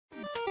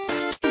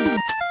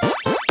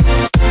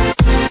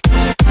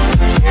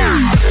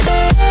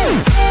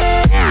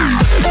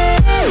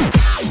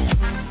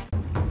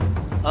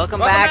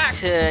back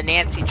to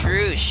Nancy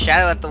Drew,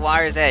 Shadow at the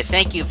Water's Edge.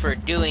 Thank you for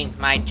doing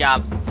my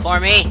job for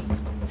me.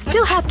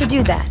 Still have to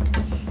do that.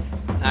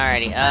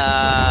 Alrighty,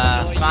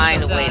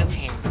 find a way to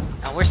tame.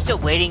 Oh, we're still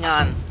waiting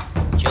on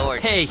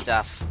George and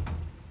stuff.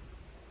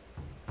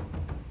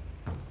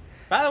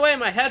 By the way,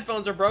 my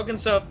headphones are broken,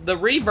 so the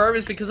reverb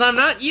is because I'm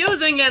not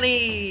using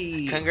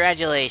any!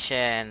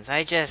 Congratulations.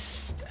 I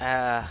just,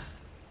 I'll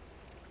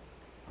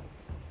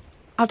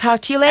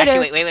talk to you later.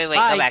 Actually, wait.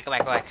 Bye. Go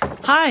back.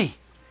 Hi.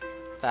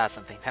 Thought of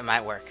something. That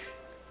might work.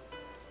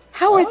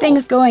 How are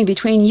things going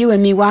between you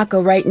and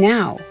Miwako right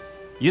now?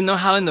 You know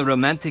how in the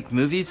romantic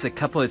movies the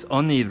couple is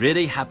only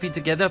really happy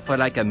together for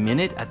like a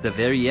minute at the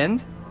very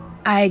end?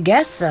 I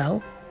guess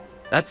so.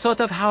 That's sort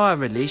of how our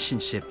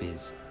relationship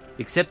is.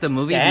 Except the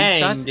movie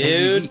Dang, restarts every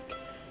dude. week.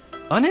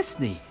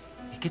 Honestly,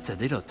 it gets a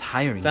little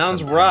tiring.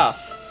 Sounds sometimes.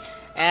 rough.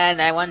 And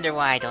I wonder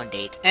why I don't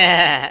date.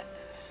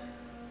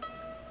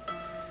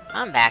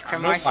 I'm back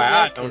from our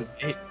don't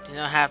Do you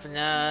know what happened?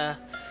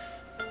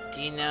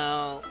 Do you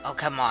know? Oh,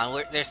 come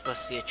on. There's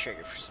supposed to be a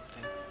trigger for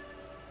something.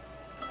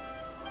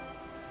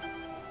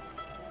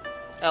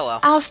 Oh well.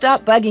 I'll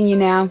stop bugging you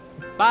now.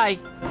 Bye.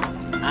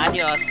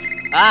 Adios.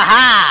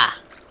 Aha!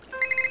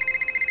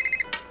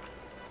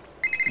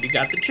 You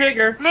got the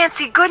trigger.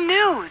 Nancy, good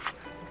news!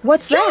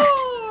 What's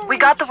that? We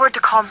got the word to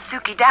calm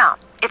Suki down.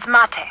 It's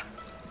mate.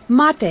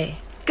 Mate.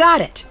 Got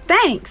it.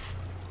 Thanks.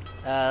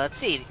 Let's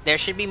see. There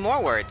should be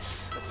more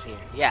words. Let's see here.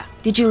 Yeah.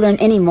 Did you learn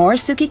any more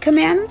Suki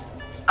commands?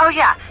 Oh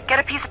yeah, get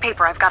a piece of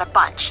paper, I've got a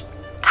bunch.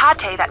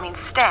 Tate, that means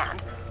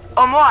stand.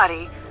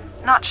 Omoari,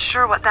 not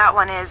sure what that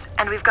one is.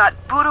 And we've got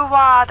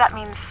buruwa, that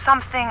means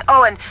something.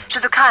 Oh, and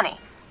shizukani.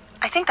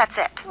 I think that's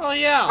it. Oh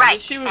yeah,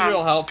 Right. she was and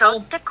real helpful.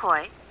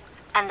 Totekoi.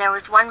 And there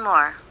was one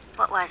more.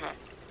 What was it?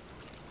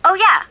 Oh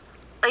yeah,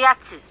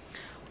 oyatsu.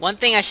 One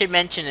thing I should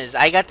mention is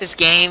I got this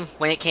game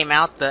when it came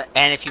out,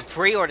 and if you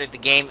pre-ordered the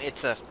game,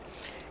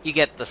 you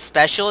get the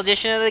special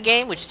edition of the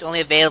game, which is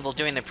only available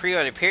during the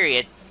pre-order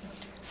period.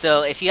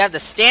 So if you have the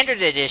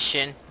standard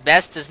edition,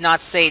 Best does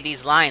not say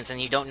these lines, and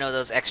you don't know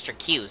those extra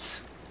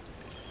cues.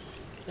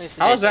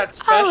 How is that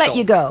special? I'll let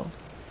you go.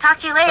 Talk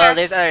to you later. Oh,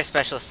 there's other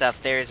special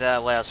stuff. There's,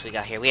 what else we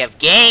got here? We have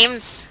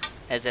games,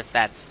 as if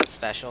that's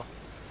special.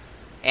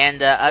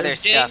 And, other There's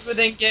stuff. games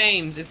within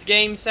games. It's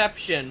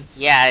gameception.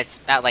 Yeah, it's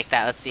not like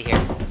that. Let's see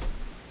here.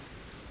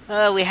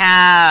 We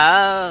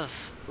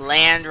have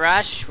Land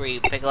Rush, where you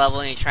pick a level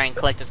and you try and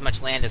collect as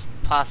much land as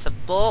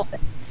possible.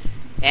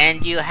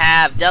 And you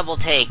have Double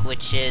Take,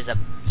 which is a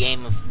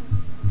game of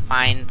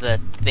find the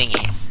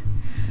thingies.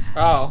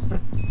 Oh, the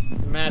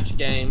match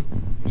game.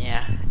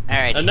 Yeah,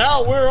 alright. And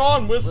now we're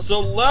on with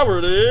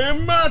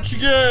Celebrity Match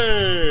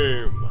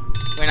Game!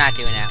 We're not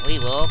doing that. We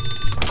will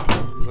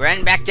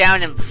run back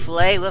down and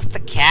play with the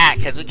cat,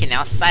 because we can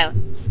now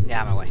silence. Get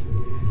out of my way.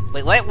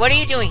 Wait, what are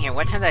you doing here?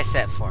 What time did I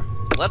set for?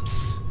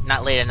 Whoops.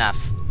 Not late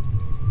enough.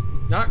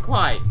 Not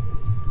quite.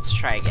 Let's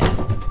try again.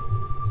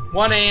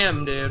 1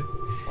 a.m., dude.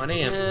 1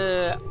 a.m.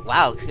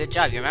 Wow, good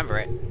job. You remember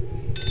it.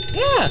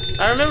 Yeah,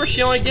 I remember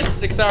she only gets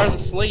 6 hours of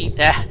sleep.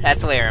 Yeah,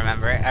 that's the way I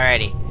remember it.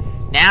 Alrighty.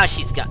 Now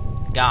she's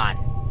gone.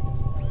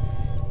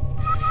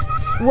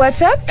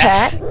 What's up,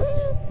 Pat?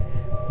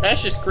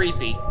 That's just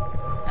creepy.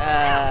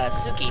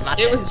 Suki, mate.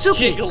 It was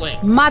jiggling.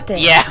 Mate.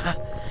 Yeah.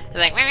 It's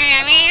like, meow,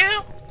 meow,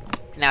 meow.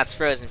 Now it's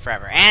frozen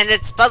forever. And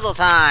it's puzzle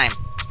time!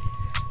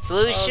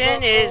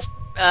 Solution is,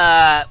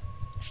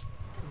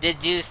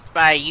 deduced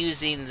by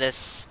using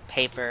this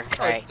paper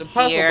right it's a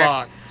puzzle here.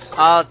 box.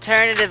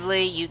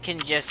 Alternatively, you can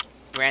just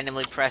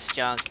randomly press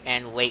junk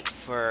and wait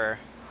for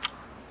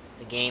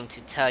the game to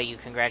tell you,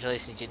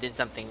 congratulations, you did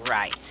something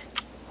right.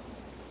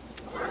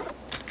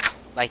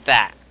 Like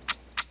that.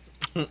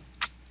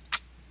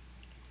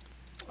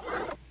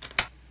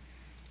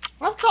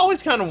 I've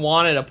always kind of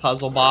wanted a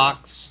puzzle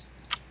box.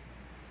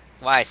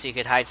 Why? So you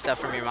could hide stuff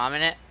from your mom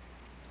in it?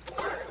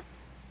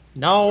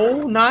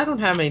 No, I don't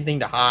have anything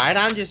to hide.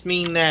 I just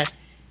mean that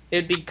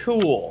it'd be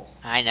cool.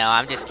 I know,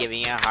 I'm just giving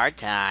you a hard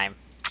time.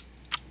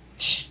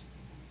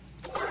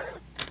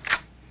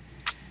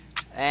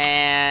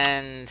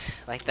 And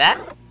like that.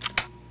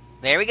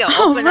 There we go.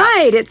 Oh, Open up.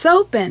 right, it's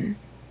open.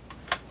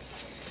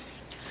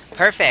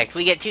 Perfect.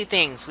 We get two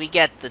things. We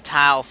get the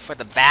tile for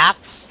the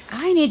baths,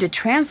 I need to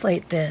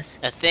translate this.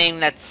 a thing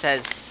that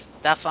says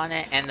stuff on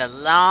it, and the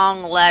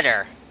long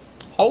letter.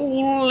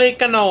 Holy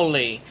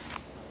cannoli.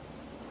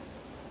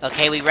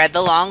 Okay, we read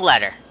the long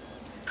letter.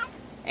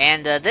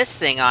 And this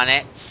thing on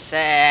it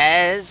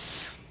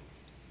says...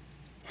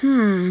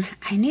 I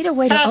need a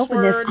way to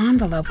open this Password.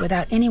 envelope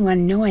without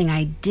anyone knowing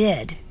I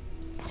did.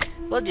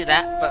 We'll do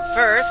that. But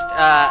first,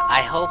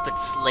 I hope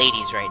it's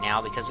ladies right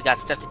now, because we got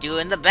stuff to do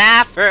in the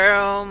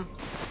bathroom.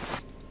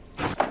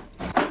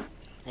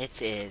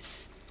 It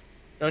is.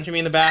 Don't you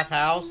mean the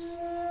bathhouse?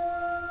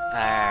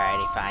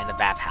 Alrighty, fine. The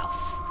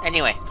bathhouse.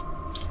 Anyway.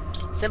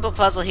 Simple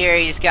puzzle here.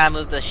 You just gotta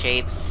move the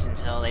shapes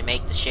until they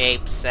make the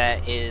shapes.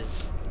 That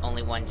is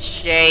only one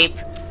shape.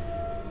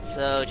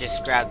 So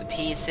just grab the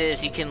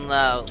pieces. You can,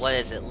 what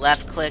is it?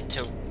 Left click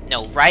to...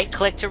 No, right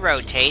click to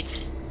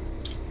rotate.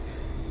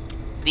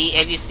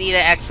 If you see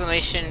the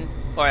exclamation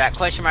or that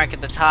question mark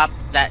at the top,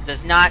 that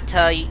does not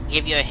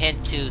give you a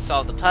hint to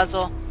solve the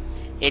puzzle.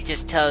 It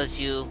just tells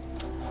you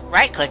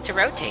right click to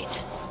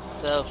rotate.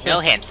 So no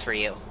hints for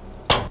you.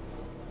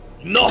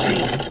 No!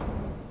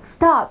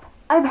 Stop.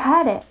 I've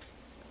had it.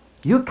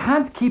 You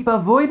can't keep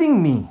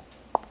avoiding me.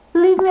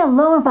 Leave me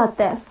alone about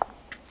this.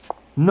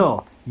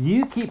 No,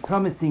 you keep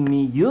promising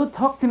me you'll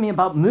talk to me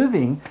about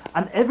moving,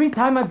 and every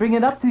time I bring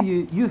it up to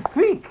you, you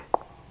freak.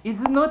 It's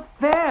not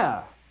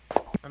fair.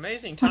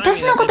 Amazing timing.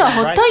 私のことは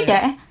ほっとい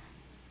て。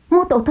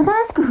もっと大人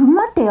らしく振る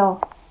舞って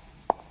よ。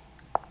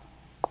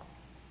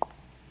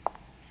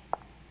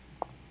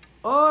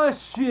Oh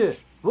shit!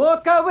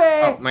 Walk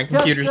away! Oh, my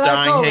computer's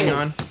dying. Hang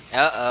on.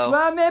 Uh-oh.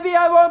 Well, maybe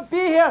I won't be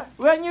here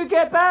when you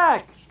get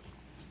back.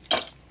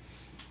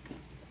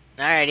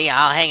 Alrighty,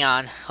 I'll hang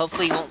on.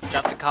 Hopefully you won't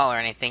drop the call or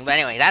anything. But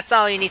anyway, that's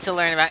all you need to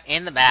learn about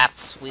in the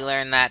baths. We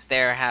learned that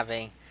they're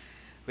having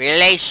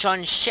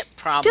relationship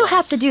problems. Still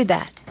have to do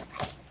that.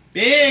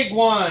 Big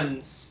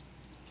ones.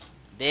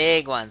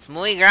 Big ones.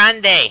 Muy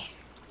grande.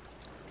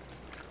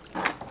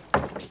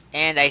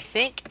 And I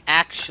think,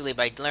 actually,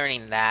 by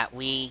learning that,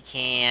 we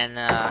can,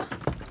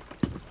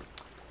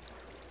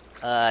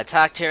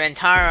 talk to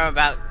Rentaro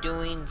about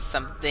doing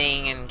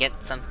something and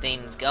get some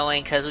things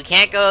going, because we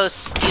can't go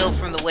steal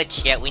from the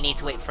witch yet. We need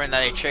to wait for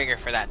another trigger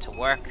for that to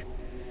work.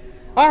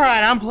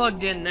 Alright, I'm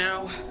plugged in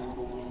now.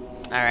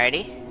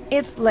 Alrighty.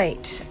 It's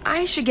late.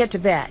 I should get to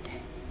bed.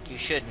 You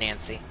should,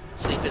 Nancy.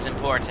 Sleep is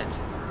important.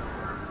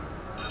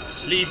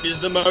 Sleep is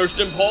the most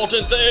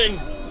important thing.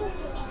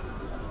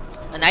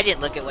 And I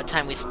didn't look at what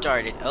time we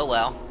started. Oh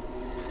well.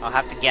 I'll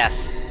have to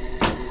guess.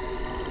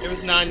 It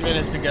was 9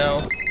 minutes ago.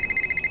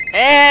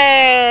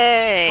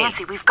 Hey!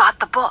 Nancy, we've got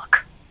the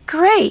book.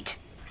 Great.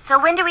 So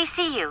when do we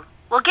see you?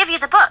 We'll give you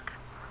the book.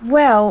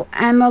 Well,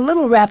 I'm a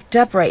little wrapped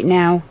up right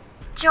now.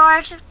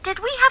 George, did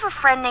we have a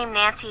friend named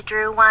Nancy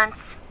Drew once?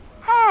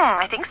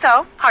 I think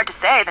so. Hard to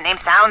say. The name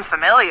sounds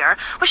familiar.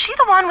 Was she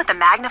the one with the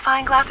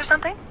magnifying glass or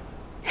something?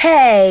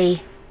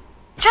 Hey.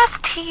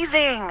 Just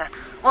teasing.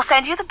 We'll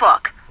send you the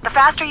book. The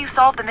faster you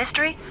solve the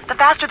mystery, the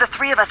faster the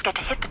three of us get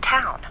to hit the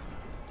town.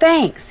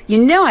 Thanks.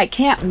 You know I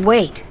can't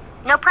wait.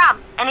 No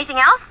problem. Anything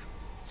else?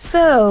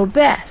 So,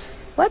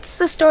 Bess, what's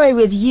the story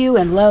with you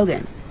and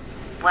Logan?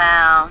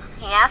 Well,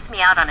 he asked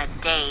me out on a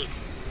date.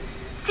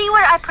 See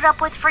what I put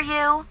up with for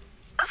you?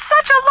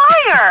 Such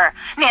a liar!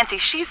 Nancy,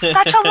 she's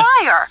such a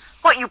liar.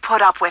 What you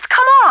put up with,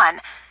 come on.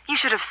 You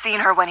should have seen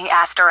her when he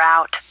asked her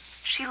out.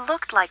 She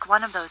looked like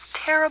one of those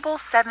terrible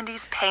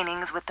 70s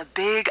paintings with the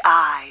big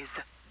eyes.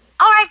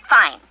 All right,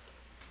 fine.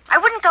 I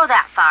wouldn't go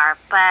that far,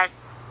 but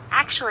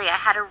actually I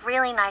had a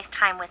really nice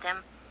time with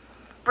him.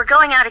 We're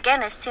going out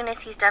again as soon as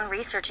he's done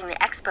researching the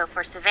expo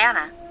for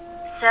Savannah.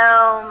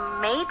 So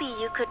maybe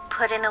you could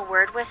put in a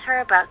word with her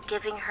about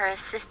giving her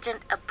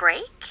assistant a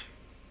break?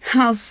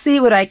 I'll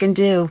see what I can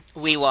do.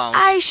 We won't.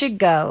 I should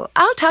go.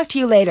 I'll talk to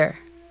you later.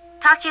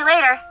 Talk to you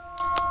later.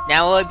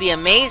 Now what would be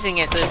amazing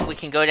is if we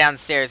can go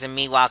downstairs and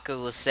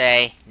Miwako will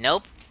say,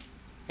 nope.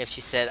 If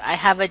she said, I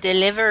have a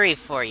delivery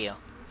for you.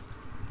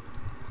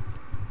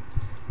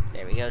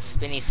 There we go,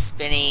 spinny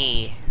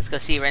spinny. Let's go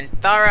see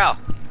Rentaro.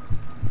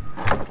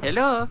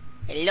 Hello?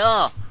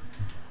 Hello.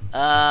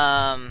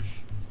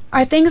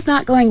 Are things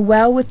not going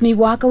well with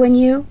Miwako and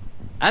you?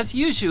 As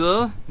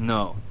usual,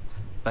 no.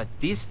 But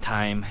this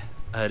time,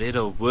 a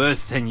little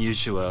worse than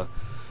usual.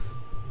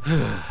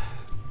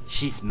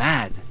 She's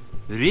mad.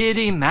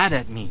 Really mad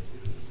at me.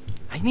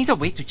 I need a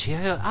way to cheer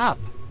her up.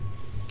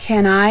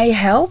 Can I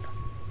help?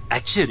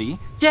 Actually,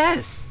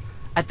 yes.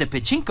 At the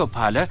pachinko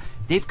parlor,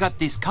 they've got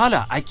this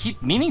collar I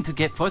keep meaning to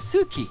get for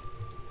Suki.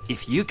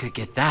 If you could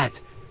get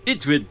that,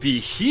 it would be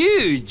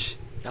huge.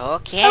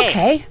 Okay.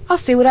 Okay, I'll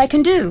see what I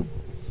can do.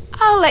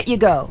 I'll let you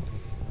go.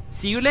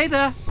 See you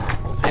later.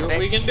 We'll see what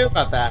we can do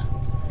about that.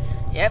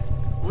 Yep.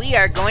 We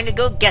are going to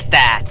go get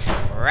that.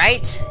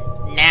 Right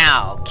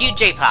now. Cue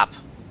J-Pop.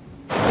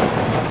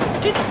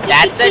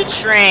 That's a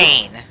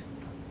train.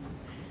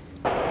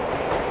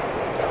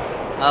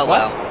 Oh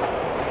well.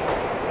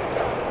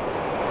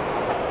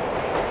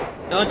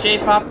 No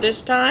J-pop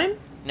this time?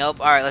 Nope.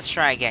 Alright, let's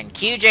try again.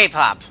 Cue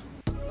J-Pop.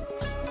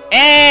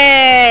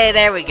 Hey!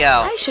 There we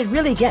go. I should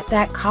really get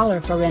that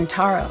collar for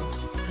Rentaro.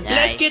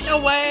 Let's Nice. get the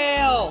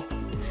whale!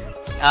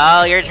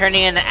 Oh, you're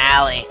turning in the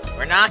alley.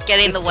 We're not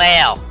getting the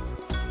whale.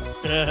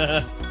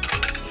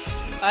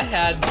 I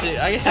had to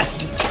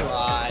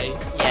try.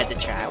 You had to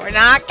try. We're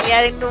not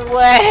getting the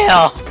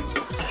whale.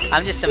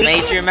 I'm just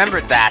amazed you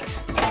remembered that.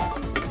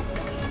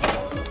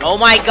 Oh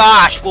my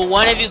gosh, will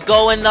one of you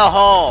go in the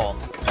hole?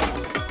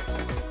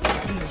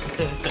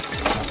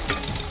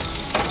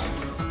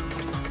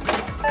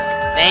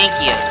 Thank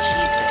you.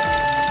 Jesus.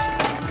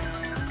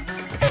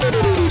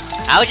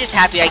 I was just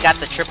happy I got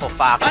the triple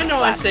fox. I know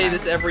I last say time.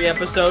 this every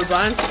episode, but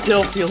I'm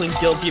still feeling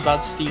guilty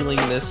about stealing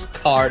this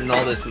card and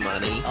all this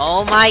money.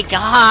 Oh my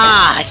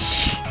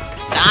gosh!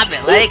 Stop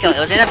it, let it go. It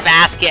was in a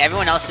basket.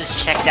 Everyone else has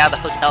checked out the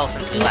hotel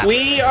since we left.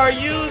 We are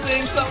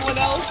using someone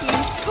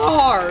else's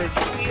card!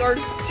 We are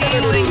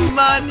stealing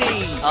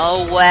money!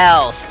 Oh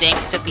well,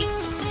 stinks to be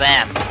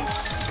them.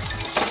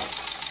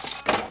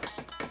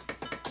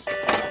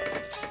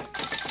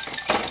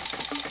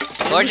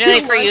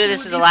 Fortunately for you,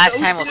 this is the last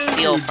time we'll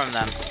steal from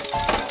them.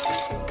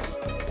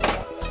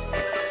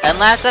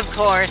 Unless, of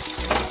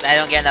course, I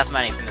don't get enough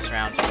money from this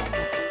round.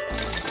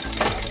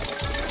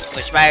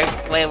 Which, by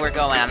the way we're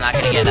going, I'm not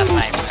gonna get enough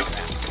money from this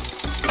round.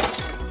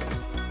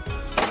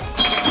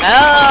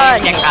 Oh,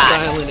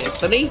 jackpot! Silent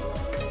Anthony.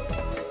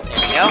 There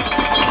we go.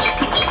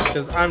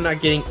 Because I'm not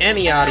getting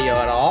any audio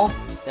at all.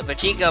 The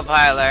Pachinko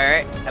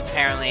parlor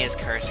apparently is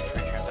cursed for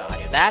in terms of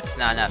audio. That's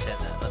not enough, is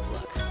it? Let's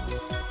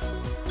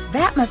look.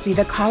 That must be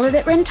the collar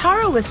that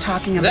Rentaro was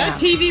talking Is about.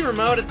 that TV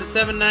remote at the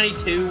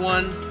 792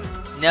 one?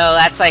 No,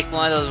 that's like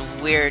one of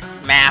those weird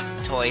math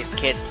toys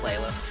kids play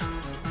with.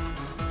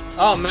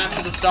 Oh, Map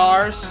to the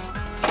Stars?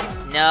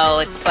 No,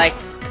 it's like,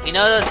 you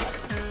know those,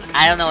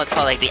 I don't know what it's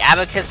called, like the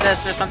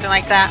abacuses or something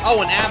like that?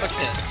 Oh, an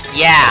abacus.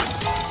 Yeah.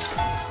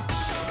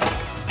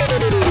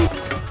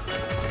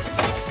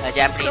 A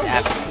Japanese So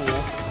abacus.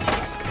 cool.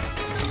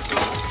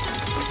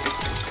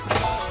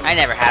 I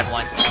never had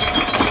one.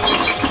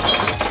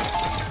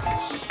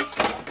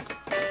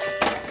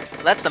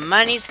 Let the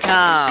monies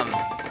come.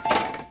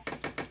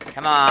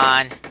 Come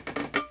on.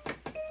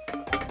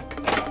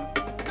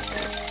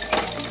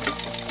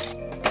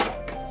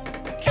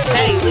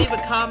 Hey, leave a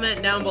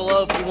comment down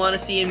below if you want to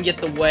see him get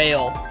the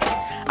whale.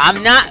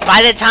 I'm not,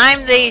 by the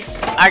time they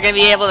are going to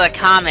be able to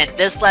comment,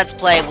 this Let's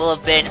Play will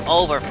have been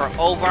over for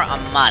over a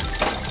month.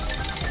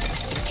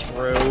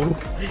 True.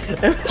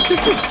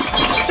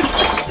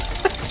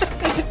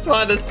 I just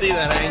wanted to see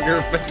that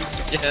anger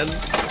face again.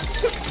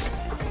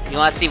 You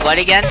want to see what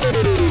again?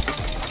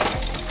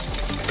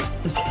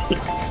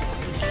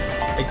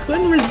 I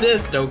couldn't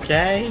resist,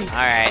 okay?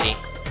 Alrighty.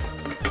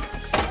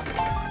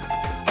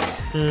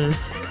 Hmm.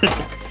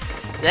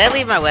 Did I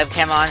leave my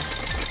webcam on?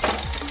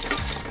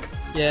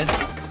 Yeah.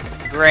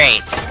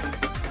 Great.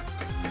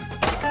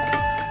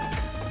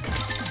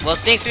 Well,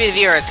 sneaks to be the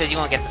viewers because you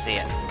won't get to see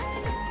it.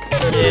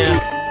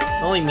 Yeah.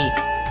 Only me.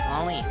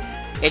 Only.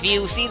 If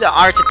you see the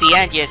art at the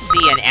end, you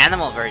see an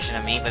animal version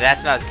of me, but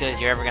that's about as good as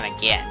you're ever gonna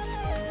get.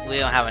 We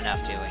don't have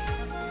enough, do we?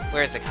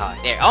 Where's the color?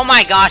 There. Oh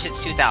my gosh,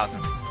 it's 2,000.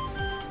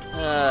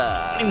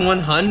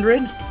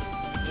 100?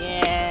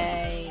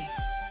 Yay.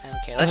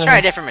 Okay, let's try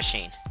a different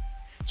machine.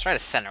 Let's try the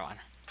center one.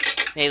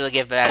 Maybe it'll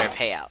give better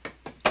payout.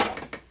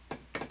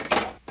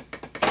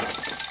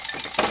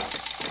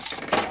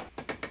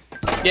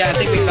 Yeah, I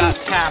think we about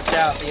tapped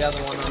out the other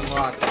one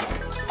unlocked.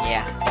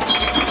 Yeah.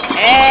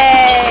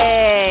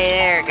 Hey!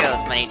 There it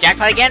goes, money.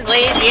 Jackpot again,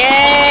 please!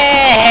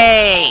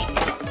 Yay!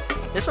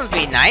 This one's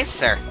being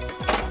nicer.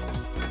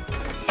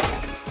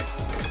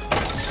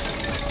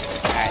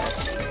 Alright,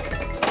 let's see.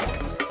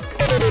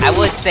 I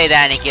would say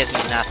that and it gives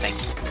me nothing.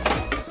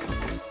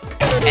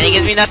 And it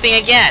gives me nothing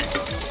again.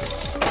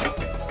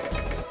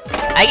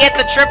 I get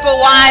the triple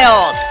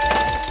wild!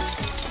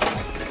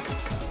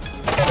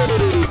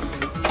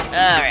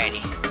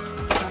 Alrighty.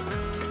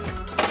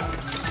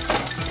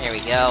 There we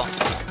go.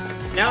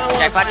 Now I want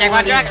Jackpot, to play one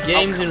of jackpot, these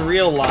games in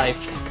real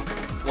life.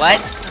 What?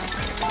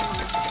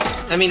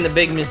 I mean the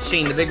big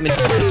machine, the big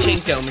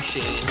pachinko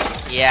machine.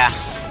 Yeah.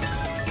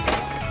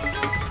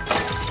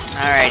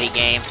 Alrighty,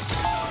 game.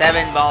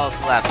 7 balls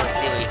left. Let's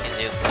see what you can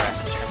do for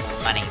us in terms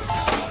of monies.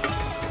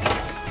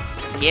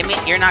 Give me.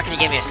 You're not gonna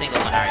give me a single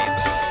one, are you?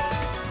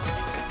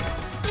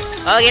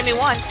 Oh, give me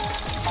one.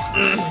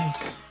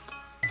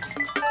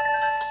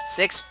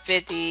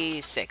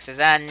 656. Is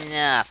that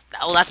enough?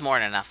 Oh, that's more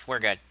than enough. We're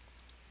good.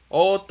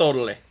 Oh,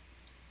 totally.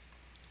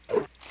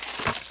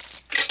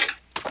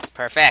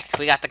 Perfect.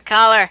 We got the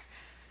collar.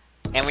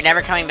 And we're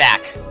never coming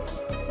back.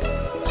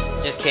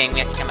 Just kidding. We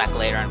have to come back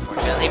later,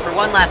 unfortunately. For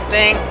one last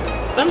thing.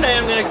 Someday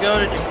I'm gonna go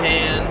to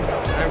Japan.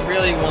 I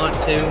really want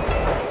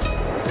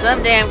to.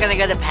 Someday I'm gonna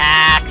go to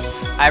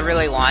PAX. I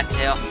really want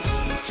to.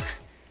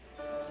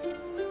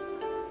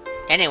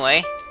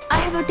 Anyway. I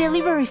have a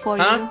delivery for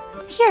Huh?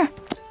 you. Here.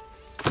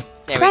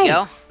 There we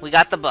go. Thanks. We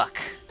got the book.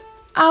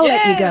 I'll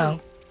let you Yay! go.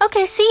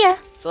 Okay, see ya.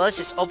 So let's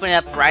just open it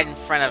up right in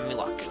front of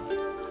Miwaku.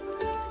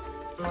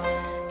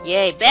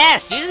 Yay,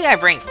 best! Usually I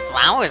bring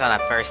flowers on a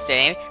first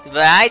day, but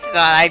I thought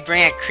I'd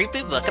bring a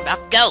creepy book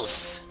about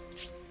ghosts.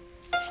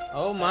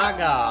 Oh my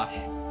gosh.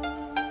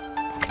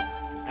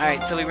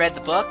 Alright, so we read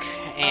the book,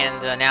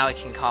 and now we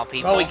can call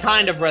people. Well, we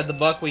kind of read the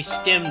book. We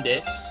skimmed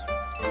it.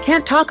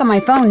 Can't talk on my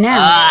phone now.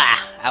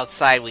 Ah!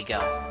 Outside we go.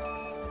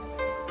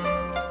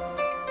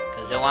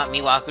 Because I don't want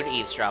Miwaku to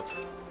eavesdrop.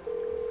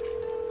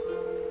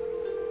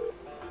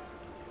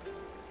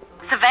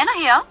 Savannah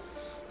here.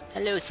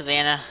 Hello,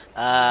 Savannah.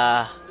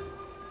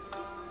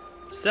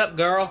 Sup,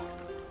 girl?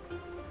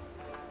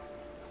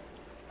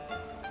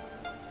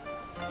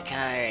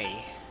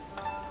 Alrighty.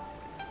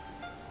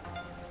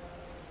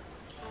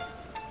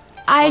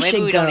 I Well, maybe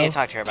should we go. don't need to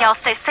talk to her Y'all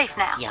about stay safe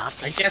now. Yeah, I'll I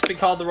say guess we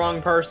called the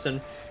wrong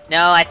person.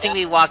 No, I think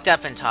we walked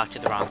up and talked to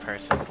the wrong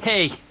person.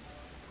 Hey,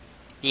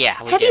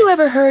 Yeah, we Have did. you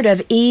ever heard of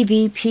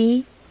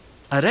EVP?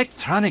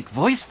 electronic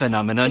voice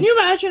phenomenon. Can you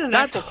imagine an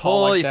That's actual call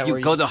whole like if that you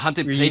where go to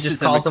haunted where you places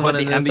just and call record someone the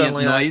and then ambient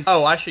suddenly like, noise.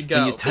 oh, I should go.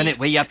 When you turn it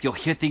way up, you'll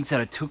hear things that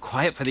are too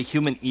quiet for the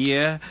human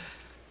ear.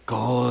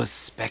 Ghosts,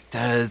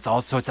 specters,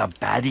 all sorts of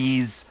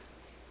baddies.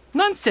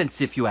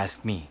 Nonsense if you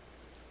ask me.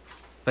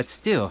 But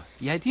still,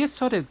 the idea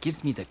sort of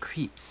gives me the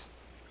creeps.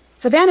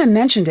 Savannah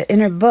mentioned it in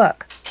her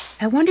book.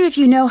 I wonder if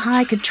you know how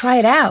I could try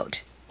it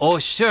out. Oh,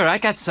 sure, I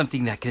got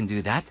something that can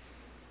do that.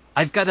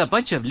 I've got a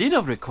bunch of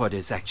little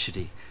recorders,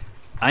 actually.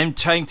 I'm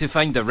trying to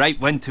find the right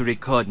one to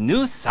record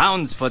new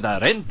sounds for the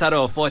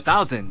Rentaro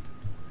 4000.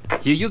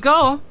 Here you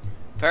go.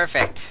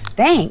 Perfect.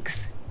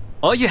 Thanks.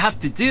 All you have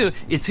to do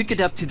is hook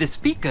it up to the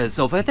speakers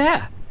over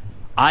there.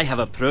 I have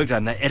a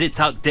program that edits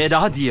out dead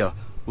audio.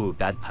 Ooh,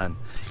 bad pun.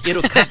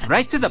 It'll cut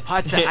right to the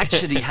parts that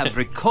actually have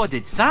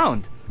recorded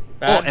sound.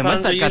 Bad and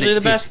puns once are I've got usually it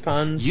the best fixed,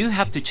 puns. you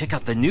have to check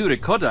out the new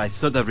recorder I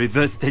sort of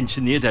reverse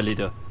engineered a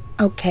little.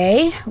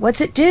 Okay, what's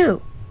it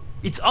do?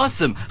 It's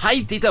awesome! High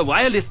data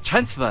wireless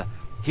transfer!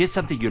 Here's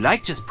something you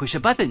like, just push a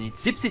button, it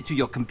zips it to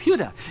your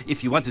computer.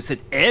 If you want to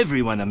send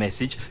everyone a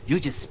message, you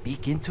just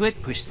speak into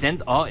it, push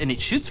send all, and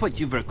it shoots what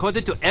you've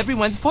recorded to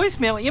everyone's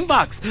voicemail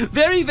inbox.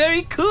 Very,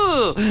 very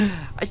cool!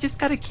 I just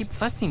gotta keep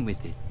fussing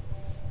with it.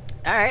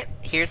 Alright,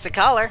 here's the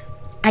collar.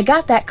 I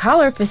got that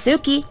collar for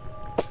Suki.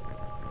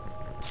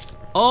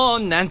 Oh,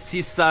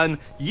 Nancy-san,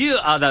 you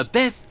are the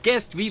best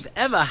guest we've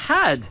ever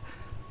had.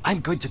 I'm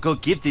going to go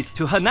give this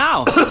to her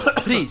now.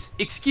 Please,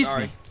 excuse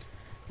Sorry. me.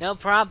 No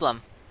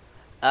problem.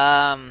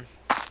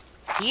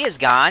 He is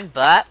gone,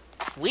 but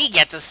we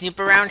get to snoop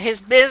around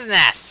his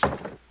business.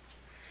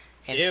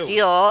 And Ew.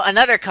 steal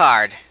another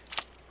card.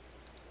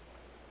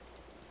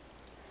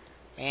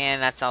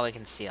 And that's all we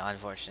can steal,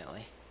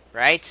 unfortunately.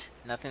 Right?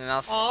 Nothing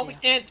else to Oh,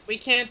 steal? we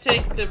can't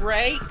take the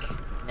rake?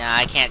 Nah,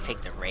 I can't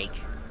take the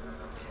rake.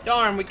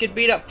 Darn, we could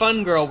beat up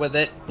Fun Girl with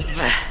it.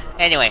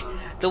 Anyway,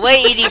 the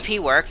way EDP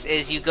works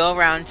is you go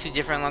around to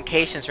different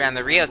locations around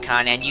the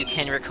Ryokan and you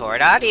can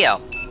record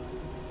audio.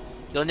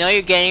 You'll know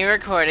you're getting a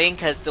recording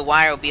because the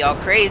wire will be all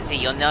crazy.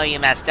 You'll know you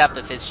messed up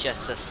if it's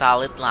just a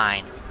solid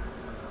line.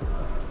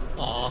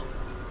 Aw.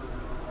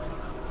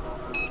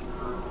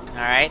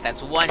 Alright,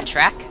 that's one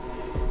track.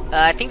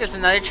 I think there's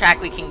another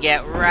track we can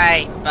get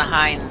right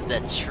behind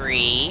the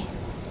tree.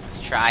 Let's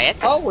try it.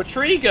 Oh, a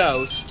tree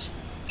ghost.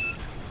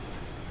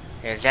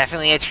 There's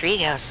definitely a tree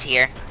ghost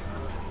here.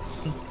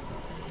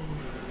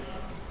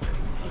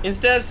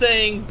 Instead of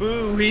saying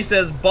boo, he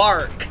says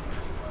bark.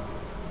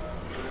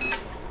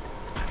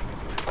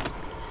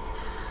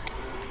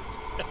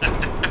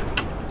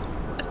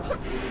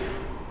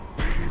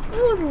 It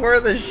was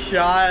worth a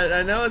shot.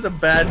 I know it's a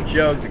bad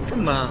joke, but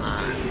come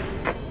on.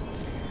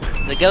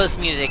 The ghost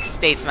music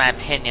states my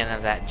opinion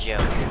of that joke.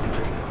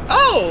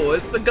 Oh,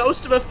 it's the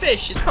ghost of a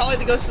fish. It's probably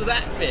the ghost of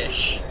that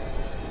fish.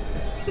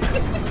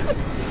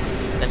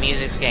 The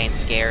music's getting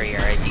scarier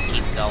as you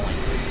keep going.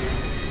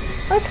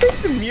 I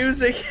think the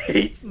music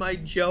hates my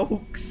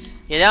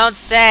jokes. You don't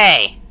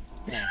say!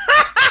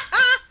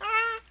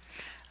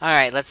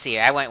 Alright, let's see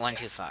here. I went one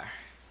too far.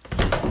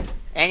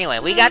 Anyway,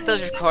 we got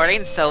those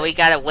recordings, so we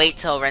gotta wait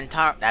till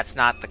Rentaro... That's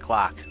not the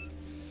clock.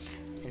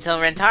 Until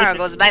Rentaro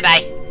goes bye-bye.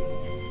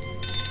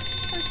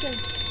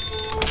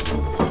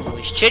 So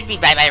we should be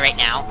bye-bye right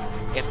now.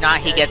 If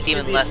not, he Yeah, gets he should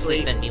even be less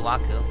sleep asleep. than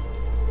Miwaku.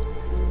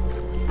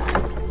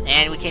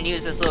 And we can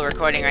use this little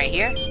recording right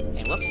here.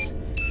 And whoops.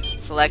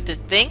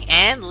 Selected thing,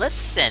 and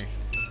listen.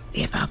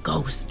 If a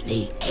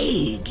ghostly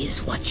egg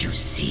is what you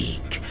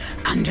seek,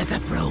 under the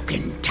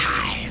broken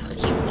tile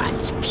you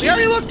must peek. We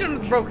already looked under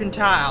the broken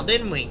tile,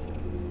 didn't we?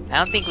 I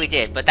don't think we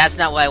did, but that's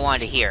not what I wanted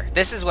to hear.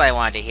 This is what I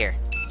wanted to hear.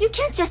 You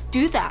can't just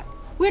do that.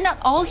 We're not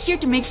all here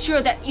to make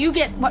sure that you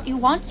get what you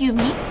want,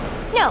 Yumi.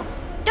 No,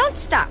 don't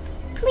stop.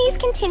 Please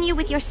continue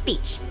with your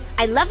speech.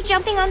 I love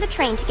jumping on the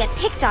train to get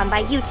picked on by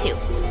you two.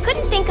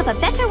 Couldn't think of a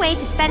better way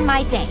to spend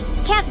my day.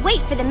 Can't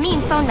wait for the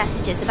mean phone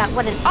messages about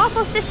what an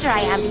awful sister I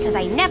am because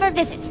I never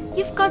visit.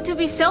 You've got to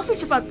be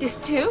selfish about this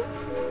too.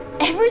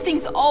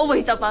 Everything's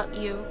always about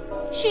you.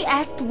 She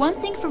asked one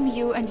thing from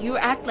you and you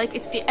act like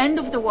it's the end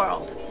of the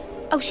world.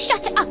 Oh,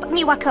 shut up,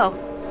 Miwako.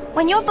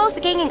 When you're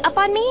both ganging up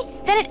on me,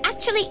 then it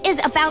actually is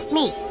about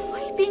me.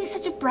 Why are you being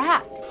such a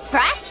brat?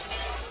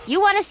 Brat?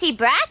 You want to see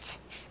Brat?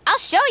 I'll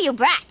show you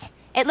Brat.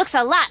 It looks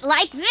a lot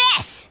like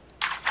this.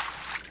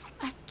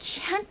 I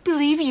can't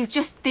believe you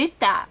just did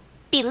that.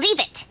 Believe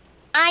it.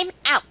 I'm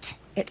out.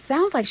 It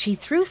sounds like she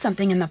threw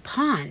something in the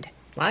pond.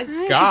 My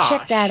I gosh. should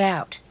check that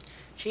out.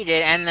 She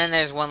did, and then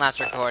there's one last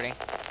recording.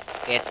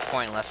 It's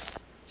pointless.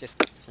 Just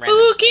random.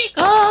 Spooky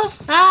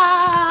ghost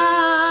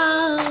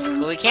sounds.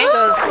 But we can't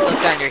go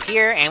look under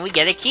here, and we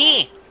get a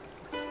key.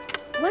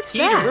 What's Key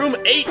to that? room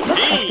Looks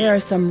like 18. there are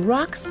some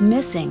rocks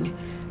missing.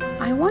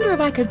 I wonder if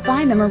I could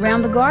find them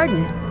around the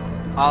garden.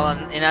 All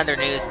in other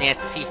news,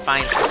 Nancy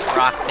finds this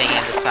rock thing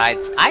and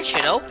decides, I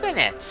should open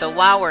it. So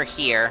while we're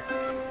here,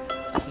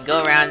 we can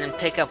go around and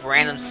pick up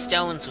random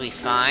stones we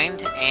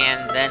find,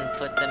 and then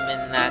put them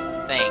in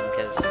that thing,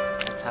 because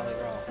that's how we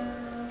roll.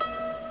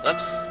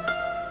 Whoops.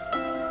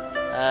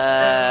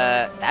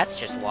 That's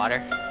just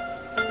water.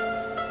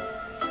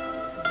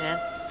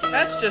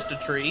 That's just a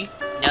tree.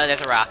 No,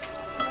 there's a rock.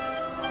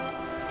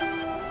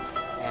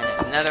 And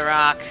there's another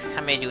rock.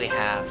 How many do we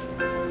have?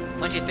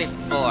 1, 2, 3,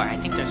 4. I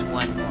think there's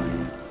one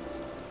more.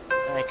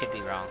 Well, I could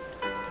be wrong.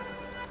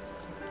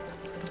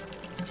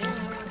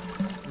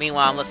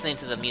 Meanwhile, I'm listening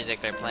to the music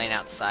they're playing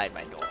outside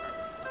my door.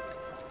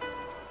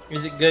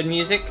 Is it good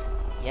music?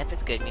 Yep,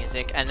 it's good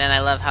music. And then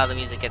I love how the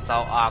music gets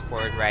all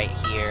awkward right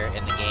here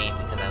in the game,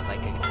 because I was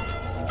like, it's good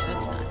music, and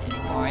it's not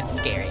anymore. It's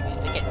scary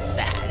music. It's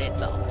sad.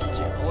 It's all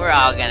miserable. We're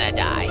all gonna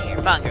die here.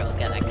 Fun Girl's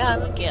gonna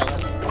come and kill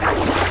us.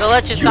 So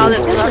let's just solve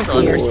this puzzle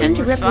and pretend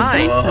we're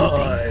fine.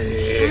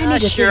 I need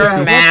to Shut your figure out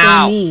what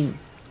mouth. they mean.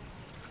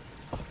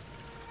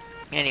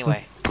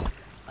 Anyway,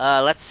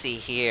 let's see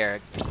here.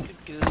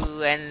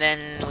 And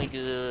then we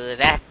do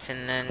that,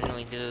 and then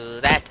we do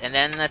that, and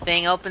then the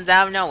thing opens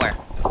out of nowhere.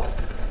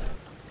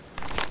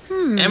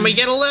 And we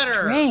get a letter.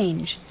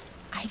 Strange.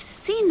 I've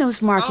seen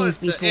those markings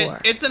before.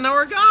 It's an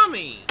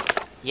origami.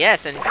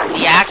 Yes, and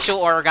the actual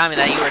origami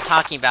that you were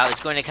talking about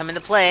is going to come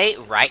into play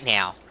right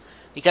now.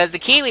 Because the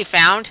key we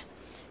found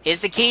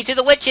is the key to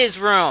the witch's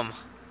room.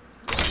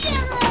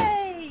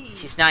 Yay!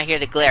 She's not here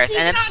to glare us.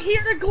 She's not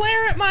here to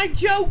glare at my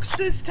jokes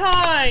this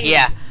time.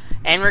 Yeah.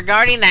 And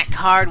regarding that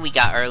card we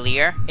got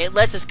earlier, it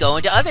lets us go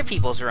into other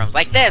people's rooms,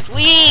 like this.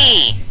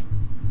 Whee!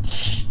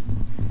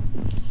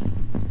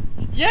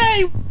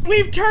 Yay!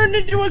 We've turned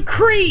into a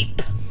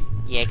creep!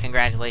 Yeah,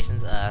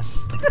 congratulations,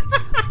 us.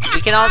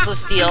 We can also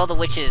steal the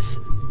witch's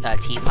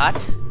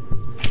teapot.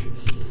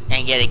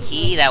 And get a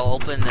key that will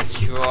open this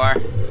drawer.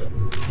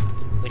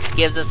 Which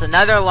gives us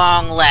another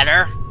long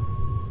letter.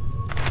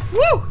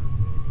 Woo!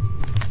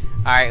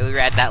 Alright, we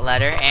read that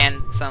letter,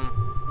 and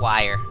some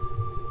wire.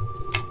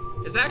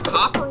 Is that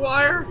copper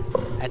wire?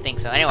 I think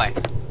so. Anyway.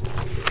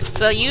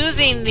 So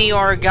using the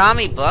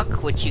origami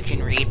book, which you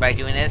can read by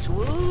doing this.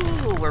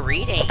 Woo! We're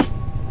reading.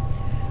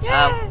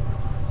 Yeah.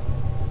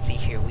 Let's see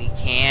here. We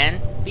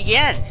can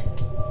begin.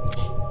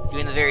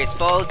 Doing the various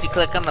folds. You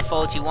click on the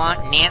fold you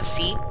want.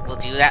 Nancy will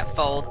do that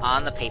fold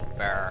on the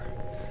paper.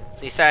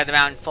 So you start at the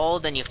mountain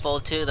fold, then you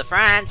fold to the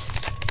front.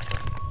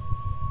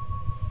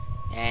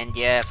 And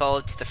you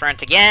fold to the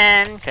front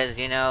again, because,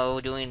 you know,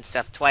 doing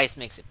stuff twice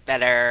makes it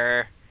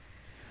better.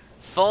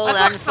 Fold, I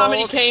thought unfold.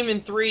 comedy came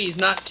in 3s,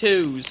 not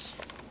 2s.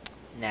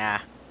 Nah.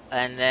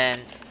 And then,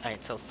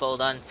 alright, so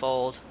fold,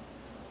 unfold.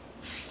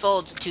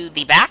 Fold to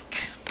the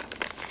back.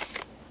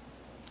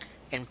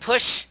 And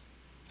push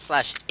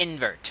 /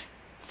 invert.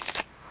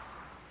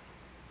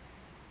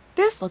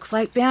 This looks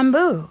like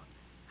bamboo.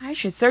 I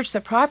should search the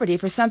property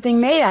for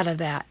something made out of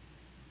that.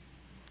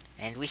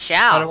 And we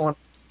shall. I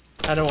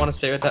don't want to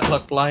say what that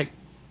looked like.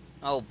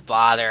 Oh,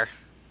 bother.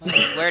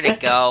 Where'd it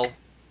go?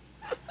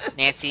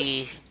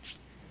 Nancy.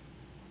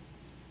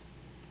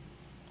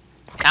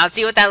 I don't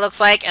see what that looks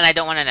like, and I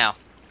don't want to know.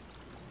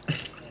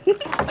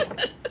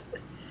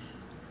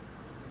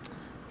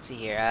 Let's see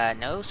here.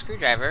 No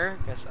screwdriver.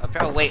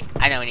 Oh, wait.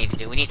 I know what we need to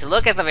do. We need to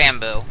look at the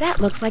bamboo. That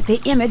looks like the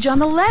image on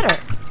the letter.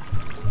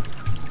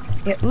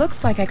 It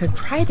looks like I could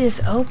pry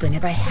this open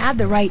if I had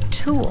the right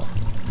tool.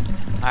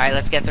 Alright,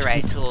 let's get the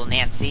right tool,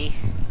 Nancy.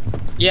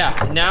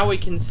 Yeah, now we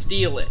can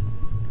steal it.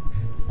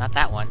 Not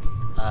that one.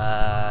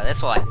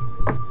 This one.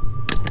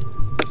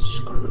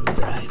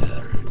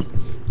 Screwdriver.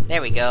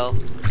 There we go.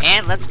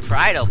 And let's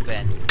pry it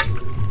open.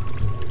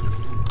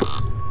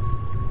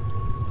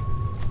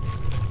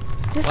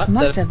 This What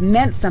must the- have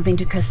meant something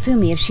to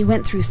Kasumi if she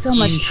went through so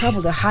much Yeesh.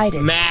 trouble to hide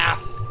it.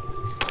 Math.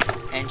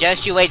 And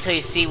just you wait till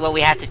you see what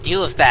we have to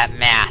do with that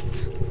math.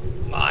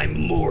 My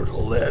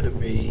mortal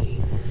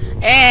enemy.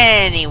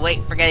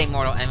 Anyway, forgetting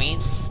mortal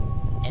enemies.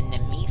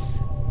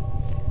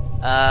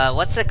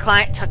 What's the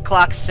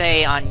clock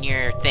say on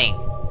your thing?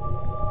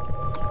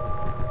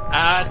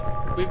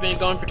 We've been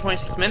going for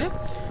 26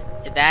 minutes?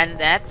 Then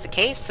that's the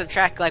case.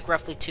 Subtract like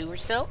roughly 2 or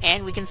so,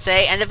 and we can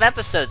say end of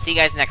episode. See you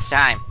guys next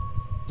time.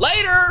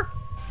 Later!